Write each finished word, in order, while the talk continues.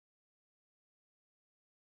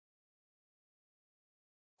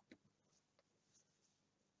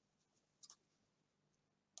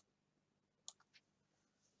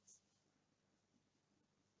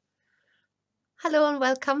Hello and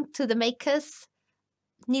welcome to the Maker's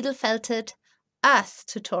Needle Felted Earth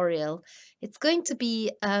tutorial. It's going to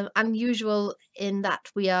be unusual in that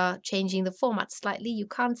we are changing the format slightly. You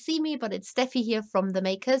can't see me, but it's Steffi here from the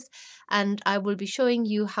Makers, and I will be showing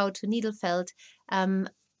you how to needle felt a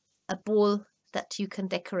ball that you can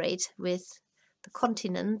decorate with the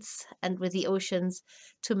continents and with the oceans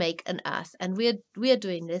to make an earth. And we are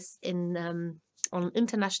doing this in on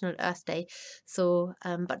International Earth Day. So,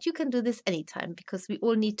 but you can do this anytime because we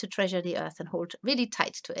all need to treasure the earth and hold really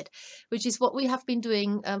tight to it, which is what we have been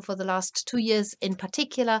doing for the last 2 years in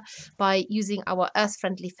particular by using our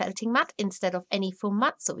earth-friendly felting mat instead of any foam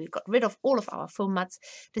mat. So we've got rid of all of our foam mats.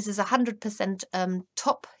 This is 100%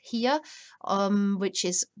 top here, which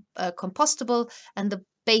is compostable, and the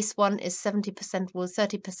base one is 70% wool,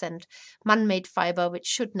 30% man-made fiber, which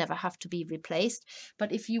should never have to be replaced.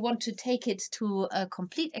 But if you want to take it to a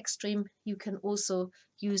complete extreme, you can also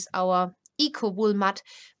use our eco wool mat,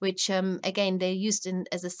 which again they're used in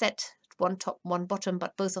as a set, one top one bottom,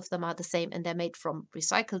 but both of them are the same and they're made from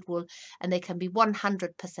recycled wool, and they can be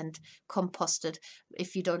 100% composted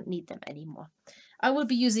if you don't need them anymore. I will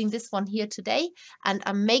be using this one here today, and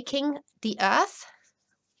I'm making the earth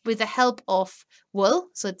with the help of wool.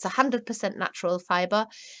 So it's 100% natural fiber,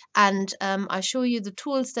 and I show you the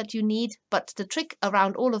tools that you need. But the trick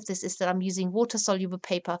around all of this is that I'm using water soluble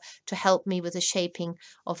paper to help me with the shaping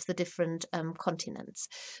of the different continents.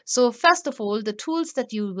 So first of all, the tools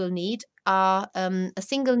that you will need are a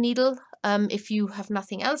single needle. If you have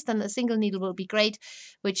nothing else, then a single needle will be great,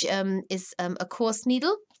 which is a coarse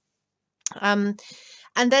needle. And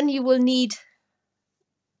then you will need,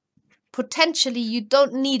 potentially, you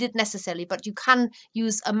don't need it necessarily, but you can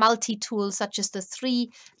use a multi-tool such as the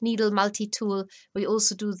 3-needle multi-tool. We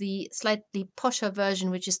also do the slightly posher version,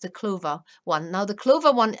 which is the Clover one. Now the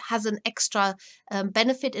Clover one has an extra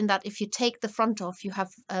benefit in that if you take the front off, you have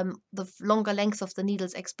the longer length of the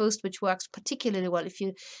needles exposed, which works particularly well if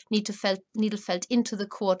you need to needle felt into the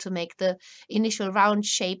core to make the initial round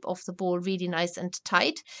shape of the ball really nice and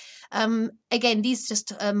tight. Again, these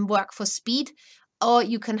just work for speed. Or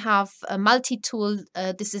you can have a multi-tool.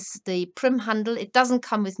 This is the Prym handle. It doesn't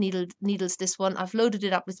come with needles, this one. I've loaded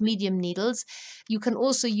it up with medium needles. You can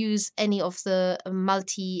also use any of the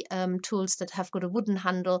multi tools that have got a wooden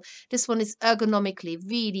handle. This one is ergonomically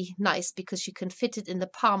really nice because you can fit it in the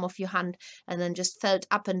palm of your hand and then just felt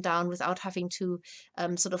up and down without having to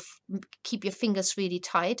sort of keep your fingers really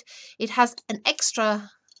tight. It has an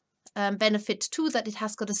extra benefit too, that it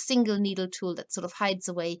has got a single needle tool that sort of hides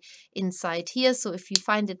away inside here. So if you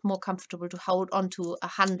find it more comfortable to hold onto a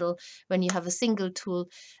handle when you have a single tool,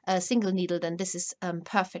 a single needle, then this is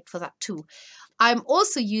perfect for that too. I'm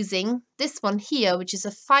also using this one here, which is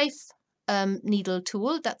a 5 needle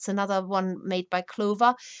tool. That's another one made by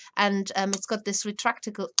Clover, and it's got this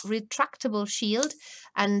retractable shield,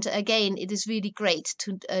 and again it is really great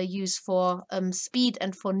to use for speed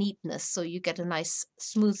and for neatness, so you get a nice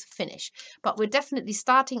smooth finish. But we're definitely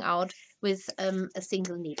starting out with a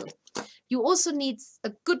single needle. You also need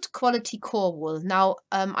a good quality core wool. Now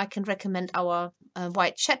I can recommend our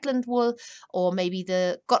white Shetland wool, or maybe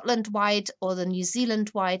the Gotland white or the New Zealand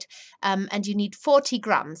white, and you need 40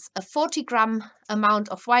 grams. A 40-gram amount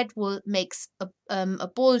of white wool makes a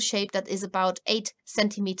ball shape that is about 8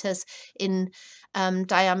 centimeters in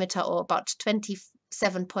diameter, or about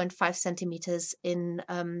 27.5 centimeters in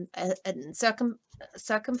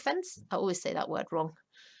circumference. I always say that word wrong.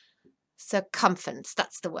 Circumference,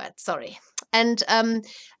 that's the word, sorry. And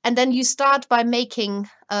then you start by making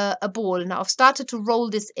a ball. Now I've started to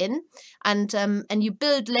roll this in, and you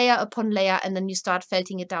build layer upon layer, and then you start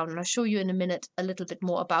felting it down, and I'll show you in a minute a little bit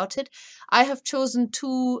more about it. I have chosen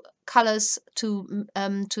 2 colors to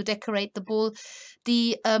decorate the ball.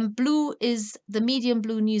 The blue is the medium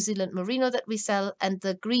blue New Zealand Merino that we sell, and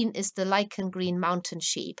the green is the Lichen Green mountain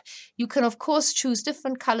sheep. You can of course choose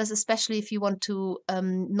different colors, especially if you want to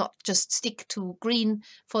not just stick to green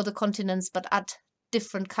for the continents, but add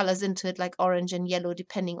different colors into it, like orange and yellow,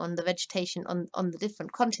 depending on the vegetation on the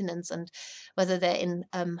different continents and whether they're in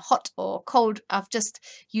hot or cold. I've just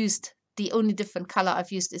used, the only different color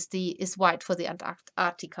I've used is white for the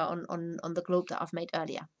Antarctica on the globe that I've made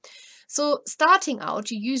earlier. So starting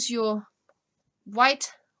out, you use your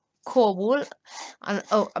white core wool. And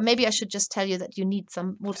oh, maybe I should just tell you that you need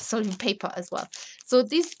some water soluble paper as well. So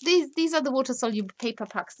these are the water soluble paper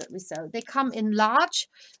packs that we sell. They come in large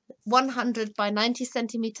 100 by 90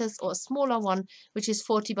 centimeters, or a smaller one which is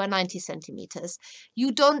 40 by 90 centimeters.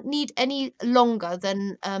 You don't need any longer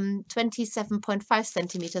than 27.5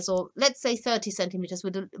 centimeters, or let's say 30 centimeters,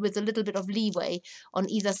 with a little bit of leeway on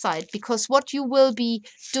either side, because what you will be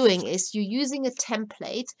doing is you're using a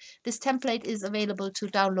template. This template is available to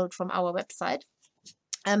download from our website,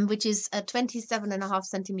 which is 27.5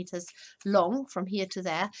 centimeters long from here to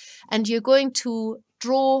there, and you're going to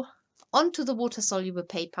draw onto the water soluble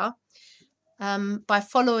paper by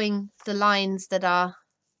following the lines that are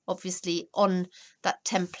obviously on that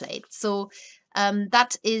template. So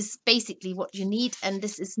that is basically what you need, and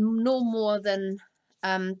this is no more than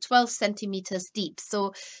 12 centimeters deep.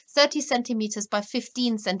 So 30 centimeters by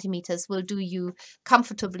 15 centimeters will do you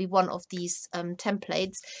comfortably one of these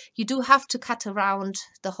templates. You do have to cut around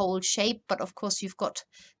the whole shape, but of course you've got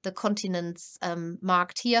the continents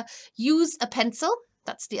marked here. Use a pencil.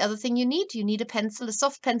 That's the other thing you need. You need a pencil. A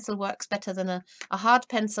soft pencil works better than a hard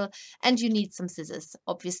pencil. And you need some scissors,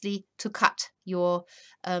 obviously, to cut your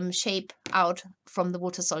shape out from the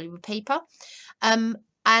water-soluble paper.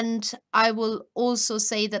 And I will also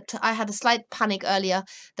say that I had a slight panic earlier,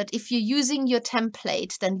 that if you're using your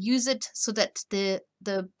template, then use it so that the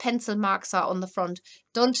pencil marks are on the front.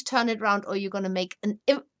 Don't turn it around, or you're going to make an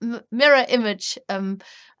mirror image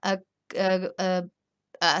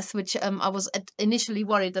which I was initially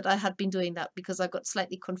worried that I had been doing that, because I got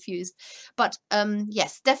slightly confused. But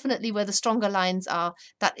yes, definitely where the stronger lines are,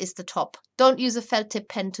 that is the top. Don't use a felt tip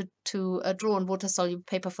pen to draw on water soluble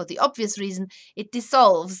paper, for the obvious reason it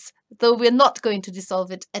dissolves, though we're not going to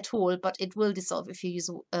dissolve it at all, but it will dissolve if you use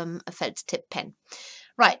a felt tip pen.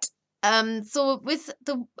 Right. So with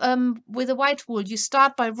a white wool, you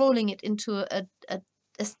start by rolling it into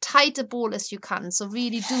as tight a ball as you can. So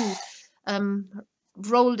really do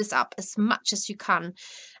roll this up as much as you can,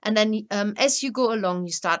 and then as you go along,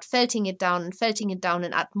 you start felting it down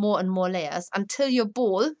and add more and more layers until your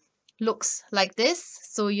ball looks like this.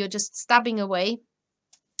 So you're just stabbing away.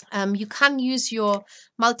 You can use your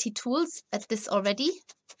multi-tools at this already.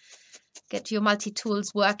 Get your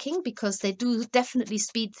multi-tools working, because they do definitely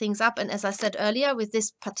speed things up. And as I said earlier, with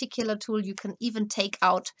this particular tool you can even take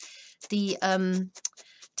out the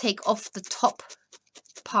take off the top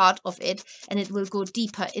part of it, and it will go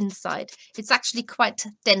deeper inside. It's actually quite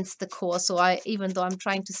dense, the core, so even though I'm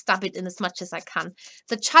trying to stab it in as much as I can.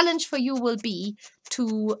 The challenge for you will be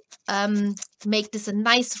to make this a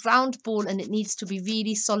nice round ball, and it needs to be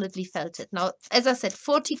really solidly felted. Now, as I said,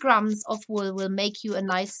 40 grams of wool will make you a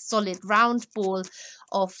nice solid round ball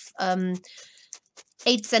of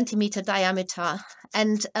 8 centimeter diameter.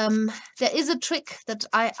 And there is a trick that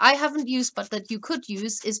I haven't used, but that you could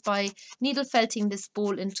use, is by needle felting this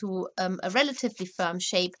ball into a relatively firm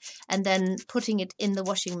shape, and then putting it in the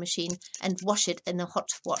washing machine and wash it in a hot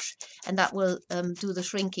wash, and that will do the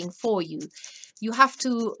shrinking for you. You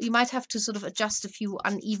might have to sort of adjust a few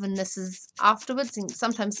unevennesses afterwards, and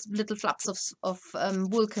sometimes little flaps of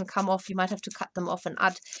wool can come off. You might have to cut them off and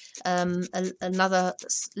add another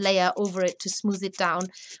layer over it to smooth it down.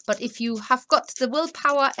 But if you have got the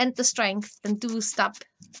willpower and the strength, then do stab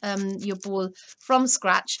your ball from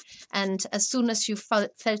scratch, and as soon as you felt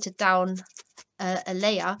it down a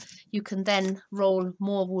layer, you can then roll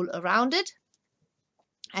more wool around it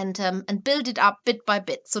and build it up bit by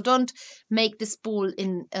bit. So don't make this ball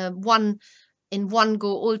in one go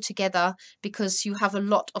all together, because you have a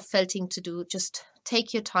lot of felting to do. Just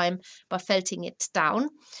take your time by felting it down,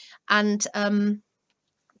 and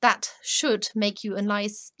that should make you a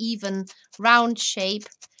nice even round shape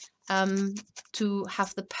to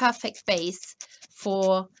have the perfect base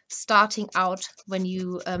for starting out when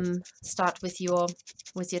you start with your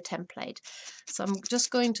template. So I'm just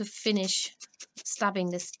going to finish stabbing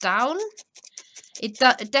this down. It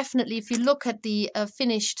definitely, if you look at the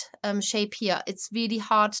finished shape here, it's really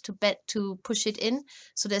hard to push it in.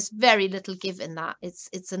 So there's very little give in that.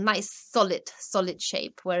 It's a nice solid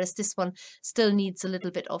shape, whereas this one still needs a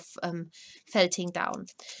little bit of felting down.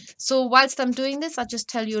 So whilst I'm doing this, I'll just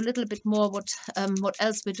tell you a little bit more what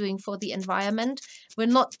else we're doing for the environment. We're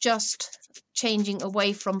not just changing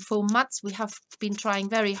away from foam mats. We have been trying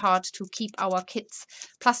very hard to keep our kits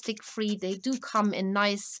plastic free. They do come in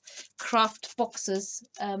nice craft boxes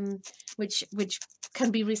which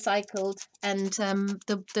can be recycled, and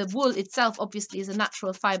the wool itself obviously is a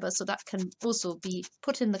natural fiber, so that can also be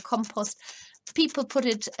put in the compost. people put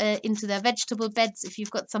it into their vegetable beds if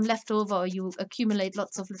you've got some leftover, or you accumulate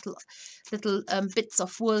lots of little bits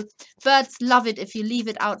of wool. Birds love it if you leave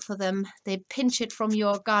it out for them. They pinch it from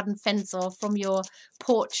your garden fence or from your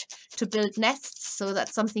porch to build nests. So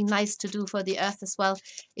that's something nice to do for the earth as well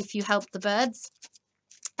if you help the birds.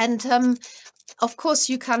 And of course,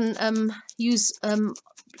 you can use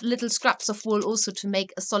little scraps of wool also to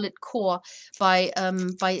make a solid core by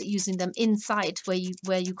using them inside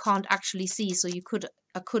where you can't actually see. So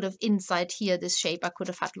I could have inside here this shape. I could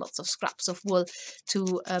have had lots of scraps of wool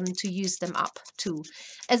to use them up too.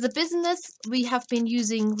 As a business, we have been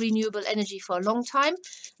using renewable energy for a long time.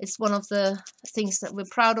 It's one of the things that we're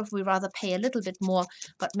proud of. We rather pay a little bit more,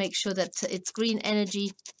 but make sure that it's green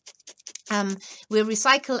energy. We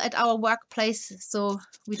recycle at our workplace, so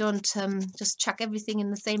we don't just chuck everything in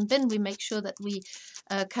the same bin. We make sure that we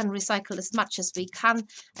can recycle as much as we can,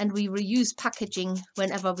 and we reuse packaging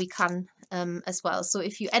whenever we can as well. So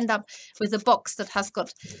if you end up with a box that has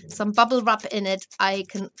got some bubble wrap in it, I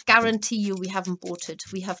can guarantee you we haven't bought it.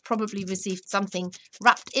 We have probably received something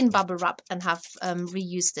wrapped in bubble wrap and have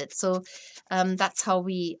reused it. So that's how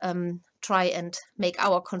we try and make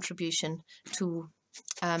our contribution to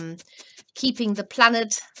keeping the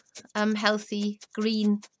planet healthy,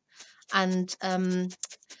 green, and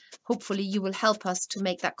hopefully you will help us to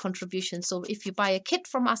make that contribution. So if you buy a kit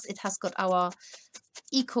from us, it has got our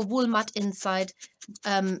eco wool mat inside,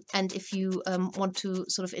 and if you want to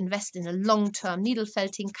sort of invest in a long-term needle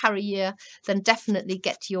felting career, then definitely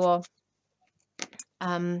get your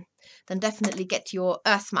earth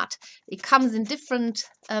mat. It comes in different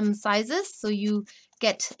sizes, so you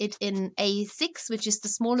get it in A6, which is the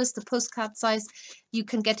smallest, the postcard size. You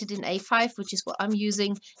can get it in A5, which is what I'm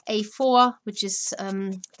using, A4, which is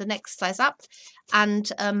the next size up,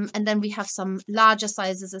 and then we have some larger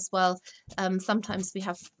sizes as well. Sometimes we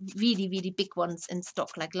have really big ones in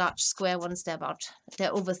stock, like large square ones. They're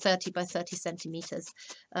over 30 by 30 centimeters,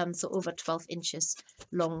 so over 12 inches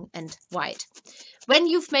long and wide. When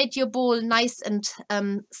you've made your ball nice and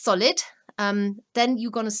solid, then you're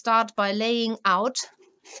going to start by laying out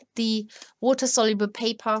the water soluble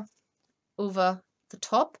paper over the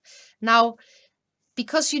top. Now,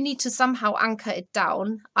 because you need to somehow anchor it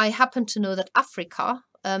down, I happen to know that Africa,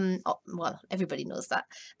 well, everybody knows that,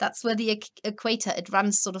 that's where the equator, it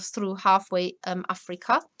runs sort of through halfway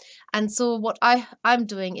Africa. And so what I'm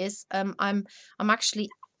doing is I'm actually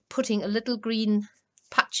putting a little green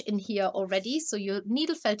patch in here already. So you're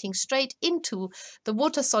needle felting straight into the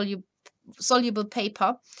water soluble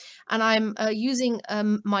paper, and I'm using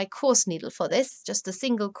my coarse needle for this, just a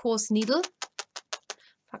single coarse needle.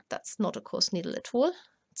 In fact, that's not a coarse needle at all.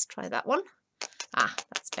 Let's try that one.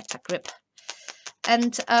 That's better grip.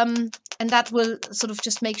 And that will sort of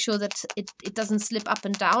just make sure that it doesn't slip up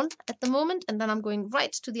and down at the moment. And then I'm going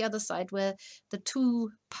right to the other side where the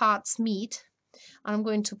two parts meet. And I'm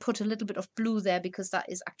going to put a little bit of blue there because that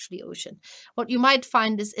is actually ocean. What you might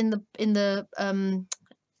find is in the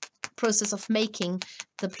process of making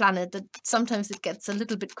the planet that sometimes it gets a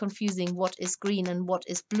little bit confusing what is green and what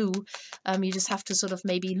is blue. You just have to sort of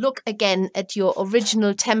maybe look again at your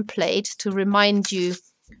original template to remind you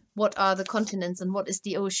what are the continents and what is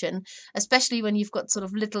the ocean, especially when you've got sort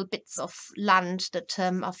of little bits of land that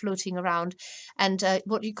are floating around. And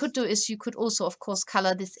what you could do is you could also, of course,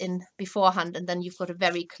 color this in beforehand, and then you've got a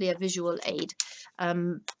very clear visual aid.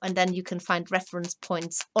 And then you can find reference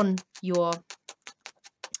points on your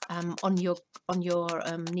needle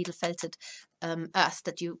felted earth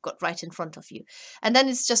that you got right in front of you. And then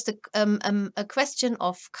it's just a question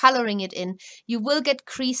of coloring it in. You will get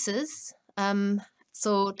creases.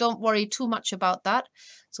 So don't worry too much about that.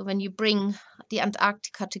 So when you bring the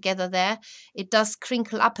Antarctica together there, it does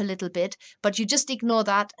crinkle up a little bit, but you just ignore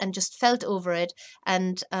that and just felt over it.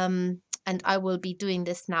 And I will be doing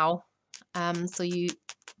this now. So you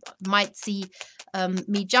might see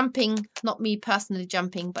me jumping, not me personally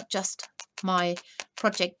jumping, but just my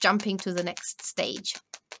project jumping to the next stage.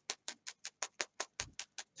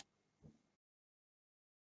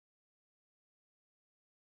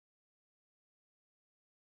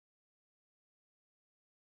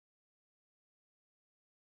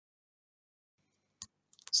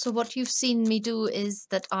 So what you've seen me do is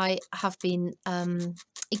that I have been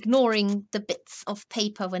ignoring the bits of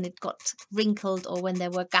paper when it got wrinkled or when there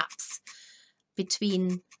were gaps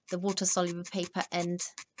between the water soluble paper and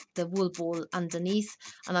the wool ball underneath,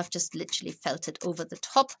 and I've just literally felted over the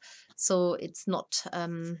top, so it's not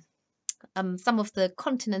Some of the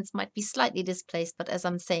continents might be slightly displaced, but as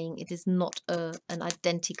I'm saying, it is not an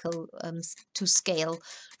identical to scale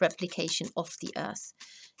replication of the Earth.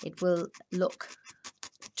 It will look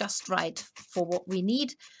just right for what we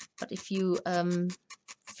need, but if you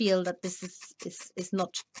feel that this is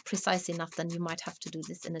not precise enough, then you might have to do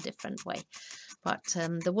this in a different way. But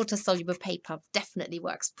the water soluble paper definitely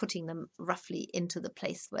works, putting them roughly into the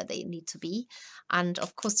place where they need to be. And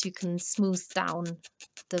of course you can smooth down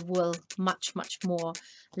the wool much more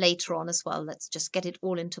later on as well. Let's just get it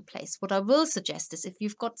all into place. What I will suggest is, if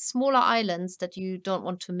you've got smaller islands that you don't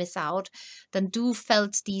want to miss out, then do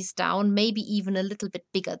felt these down, maybe even a little bit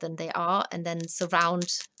bigger than they are, and then surround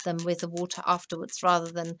them with the water afterwards,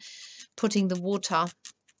 rather than putting the water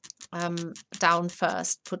down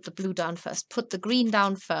first. Put the blue down first, put the green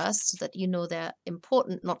down first, so that you know they're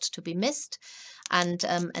important, not to be missed, and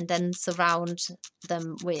then surround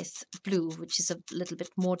them with blue, which is a little bit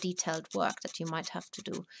more detailed work that you might have to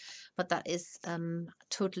do, but that is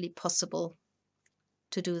totally possible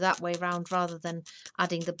to do that way round, rather than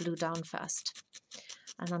adding the blue down first.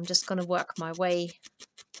 And I'm just going to work my way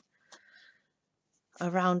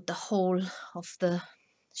around the whole of the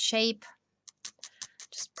shape,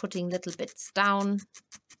 just putting little bits down.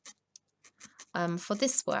 For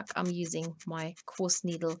this work, I'm using my coarse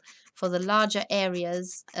needle. For the larger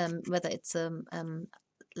areas, whether it's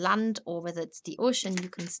land or whether it's the ocean, you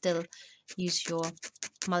can still use your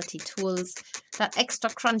multi-tools. That extra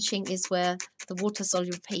crunching is where the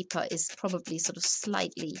water-soluble paper is probably sort of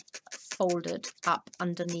slightly folded up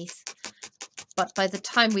underneath. But by the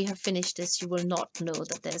time we have finished this, you will not know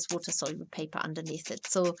that there's water-soluble paper underneath it.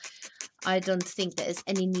 So I don't think there is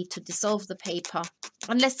any need to dissolve the paper.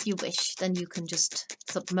 Unless you wish, then you can just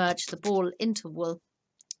submerge the ball into wool,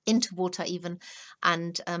 into water even,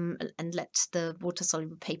 and let the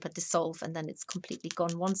water-soluble paper dissolve, and then it's completely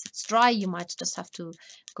gone. Once it's dry, you might just have to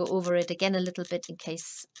go over it again a little bit in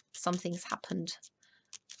case something's happened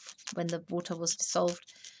when the water was dissolved.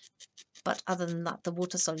 But other than that, the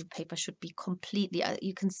water-soluble paper should be completely,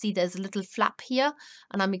 you can see there's a little flap here,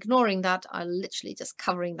 and I'm ignoring that. I'm literally just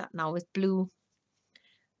covering that now with blue,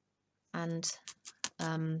 and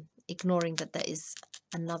ignoring that there is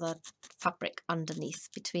another fabric underneath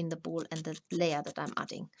between the ball and the layer that I'm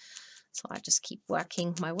adding. So I just keep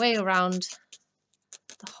working my way around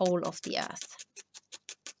the whole of the Earth.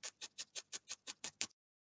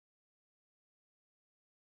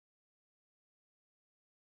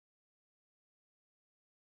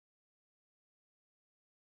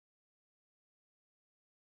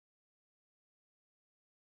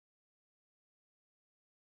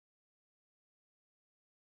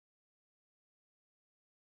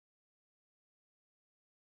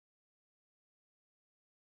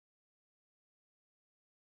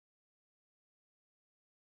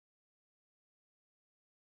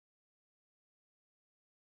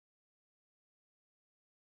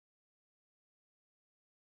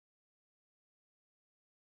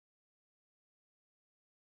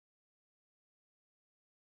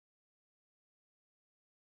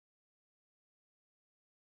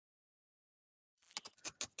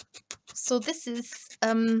 So this is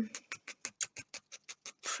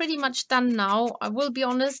pretty much done now. I will be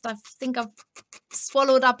honest, I think I've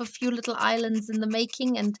swallowed up a few little islands in the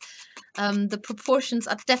making, and the proportions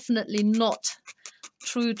are definitely not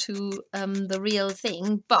true to the real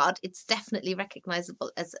thing, but it's definitely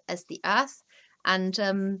recognizable as the Earth. And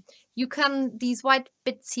you can, these white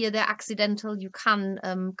bits here, they're accidental. You can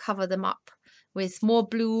cover them up with more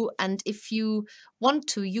blue, and if you want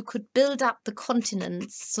to, you could build up the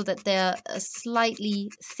continents so that they're slightly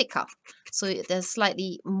thicker, so they're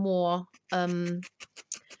slightly more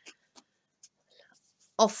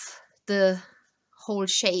off the whole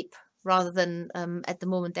shape, rather than at the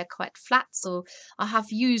moment they're quite flat. So I have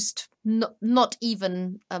used not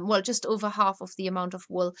even well, just over half of the amount of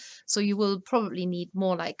wool, so you will probably need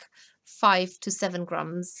more like 5 to 7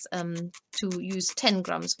 grams. To use 10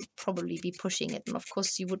 grams would probably be pushing it, and of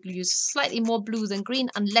course you would use slightly more blue than green,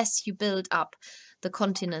 unless you build up the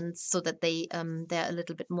continents so that they're a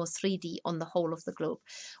little bit more 3D on the whole of the globe.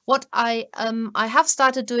 What I have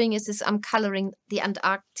started doing is I'm coloring the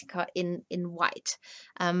Antarctica in white,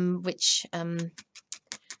 which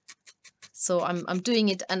so I'm doing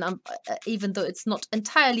it, and I'm even though it's not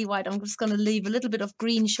entirely white, I'm just going to leave a little bit of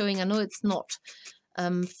green showing. I know it's not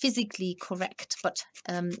physically correct, but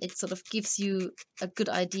it sort of gives you a good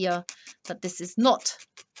idea that this is not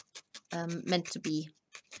meant to be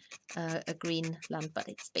a green land, but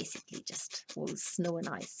it's basically just all snow and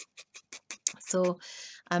ice. So,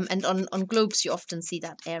 and on globes, you often see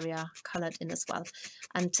that area colored in as well.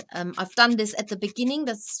 And I've done this at the beginning.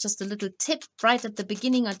 That's just a little tip. Right at the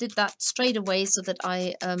beginning, I did that straight away so that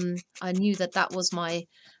I knew that that was my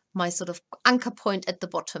sort of anchor point at the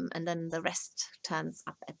bottom, and then the rest turns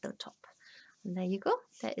up at the top. And there you go.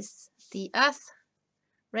 There is the Earth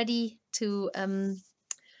ready to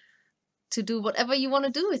do whatever you want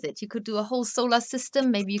to do with it. You could do a whole solar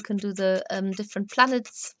system. Maybe you can do the different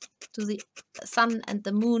planets, do the sun and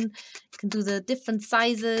the moon. You can do the different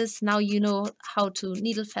sizes. Now you know how to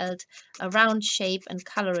needle felt a round shape and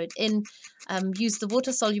color it in. Use the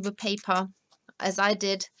water soluble paper as I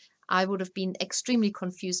did. I would have been extremely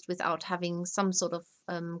confused without having some sort of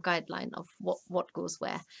guideline of what goes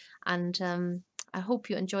where. And I hope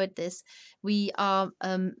you enjoyed this. We are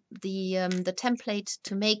the template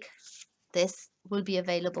to make this will be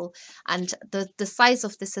available, and the size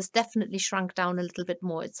of this has definitely shrunk down a little bit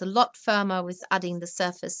more. It's a lot firmer with adding the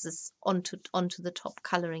surfaces onto the top,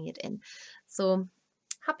 coloring it in. So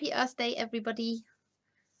happy Earth Day, everybody,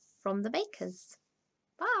 from the bakers.